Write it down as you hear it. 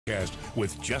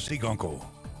With Jesse Gunkel.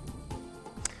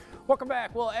 Welcome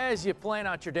back. Well, as you plan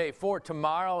out your day for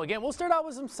tomorrow, again, we'll start out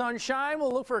with some sunshine.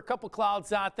 We'll look for a couple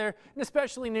clouds out there, and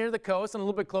especially near the coast and a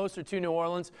little bit closer to New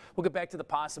Orleans. We'll get back to the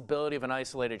possibility of an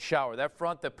isolated shower. That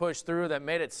front that pushed through that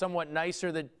made it somewhat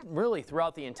nicer than really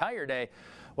throughout the entire day.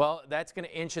 Well, that's going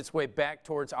to inch its way back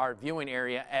towards our viewing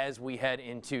area as we head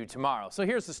into tomorrow. So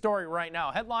here's the story right now.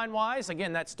 Headline-wise,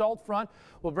 again, that stalled front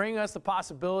will bring us the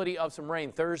possibility of some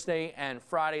rain Thursday and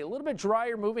Friday. A little bit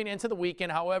drier moving into the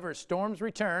weekend. However, storms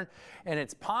return, and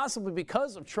it's possibly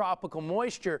because of tropical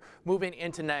moisture moving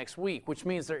into next week, which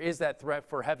means there is that threat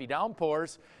for heavy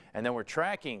downpours. And then we're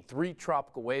tracking 3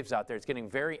 tropical waves out there. It's getting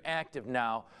very active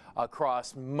now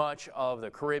across much of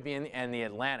the Caribbean and the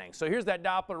Atlantic. So here's that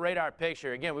Doppler radar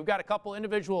picture. Again, we've got a couple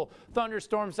individual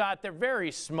thunderstorms out there,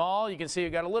 very small. You can see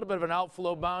we've got a little bit of an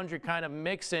outflow boundary kind of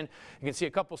mixing. You can see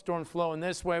a couple storms flowing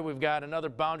this way. We've got another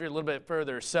boundary a little bit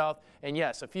further south. And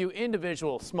yes, a few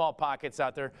individual small pockets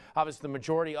out there. Obviously, the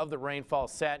majority of the rainfall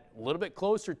sat a little bit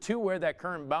closer to where that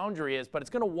current boundary is, but it's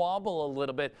going to wobble a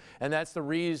little bit. And that's the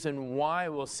reason why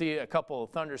we'll see a couple of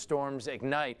thunderstorms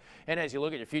ignite. And as you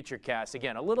look at your future cast,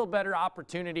 again, a little better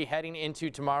opportunity heading into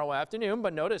tomorrow afternoon,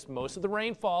 but notice most of the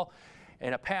rainfall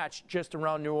in a patch just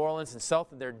around New Orleans and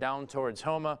south of there down towards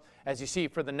Homa, as you see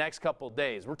for the next couple of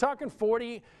days. We're talking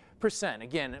 40%.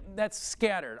 Again, that's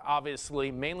scattered, obviously,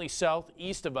 mainly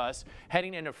southeast of us.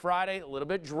 Heading into Friday, a little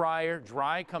bit drier.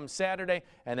 Dry comes Saturday,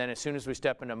 and then as soon as we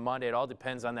step into Monday, it all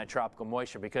depends on that tropical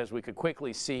moisture because we could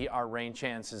quickly see our rain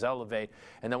chances elevate,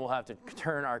 and then we'll have to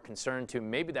turn our concern to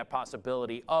maybe that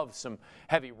possibility of some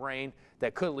heavy rain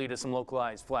that could lead to some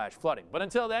localized flash flooding. But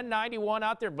until then, 91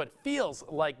 out there, but feels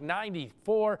like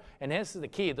 94, and this is the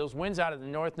key. Those winds out of the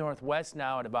north-northwest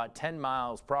now at about 10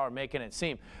 miles per hour, making it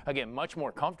seem, again, much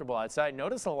more comfortable outside.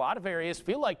 Notice a lot of areas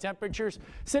feel like temperatures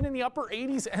sit in the upper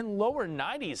 80s and lower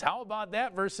 90s. How about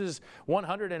that versus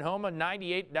 100 in Homa,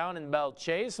 98 down in Belle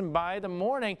Chase. And by the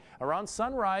morning, around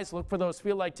sunrise, look for those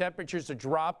feel like temperatures to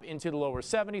drop into the lower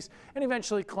 70s and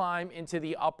eventually climb into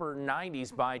the upper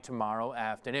 90s by tomorrow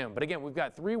afternoon. But again, we've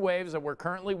got 3 waves that we're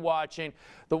currently watching.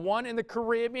 The one in the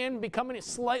Caribbean becoming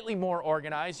slightly more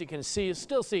organized. You can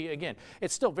still see, again,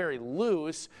 it's still very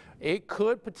loose. It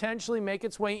could potentially make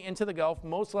its way into the Gulf.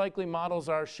 Most likely models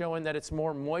are showing that it's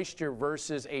more moisture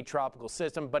versus a tropical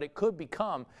system, but it could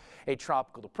become a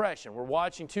tropical depression. We're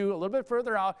watching too a little bit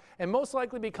further out and most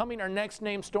likely becoming our next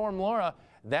named storm Laura.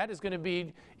 That is going to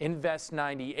be Invest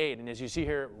 98. And as you see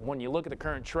here, when you look at the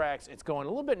current tracks, it's going a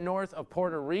little bit north of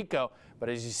Puerto Rico. But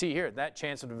as you see here, that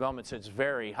chance of development sits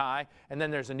very high. And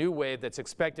then there's a new wave that's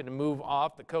expected to move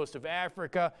off the coast of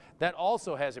Africa. That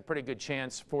also has a pretty good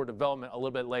chance for development a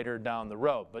little bit later down the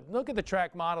road. But look at the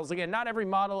track models. Again, not every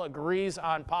model agrees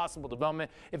on possible development.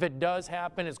 If it does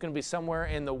happen, it's going to be somewhere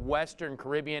in the Western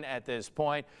Caribbean at this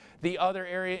point. The other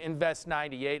area, Invest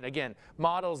 98. Again,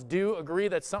 models do agree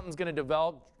that something's going to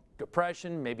develop.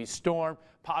 Depression, maybe storm,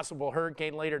 possible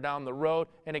hurricane later down the road.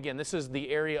 And again, this is the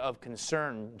area of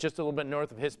concern, just a little bit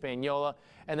north of Hispaniola.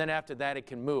 And then after that, it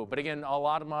can move. But again, a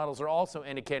lot of models are also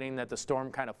indicating that the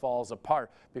storm kind of falls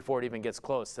apart before it even gets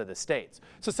close to the States.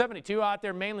 So 72 out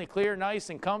there, mainly clear, nice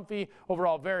and comfy.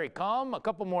 Overall, very calm. A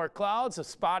couple more clouds, a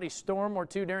spotty storm or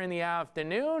 2 during the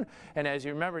afternoon. And as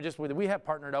you remember, we have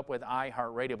partnered up with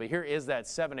iHeartRadio. But here is that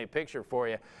 7-day picture for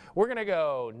you. We're going to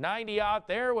go 90 out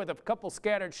there with a couple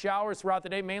scattered showers throughout the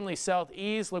day, mainly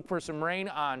southeast. Look for some rain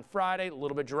on Friday, a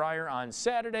little bit drier on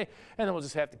Saturday, and then we'll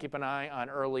just have to keep an eye on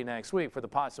early next week for the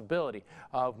possibility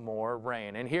of more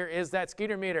rain. And here is that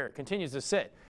Skeeter meter, continues to sit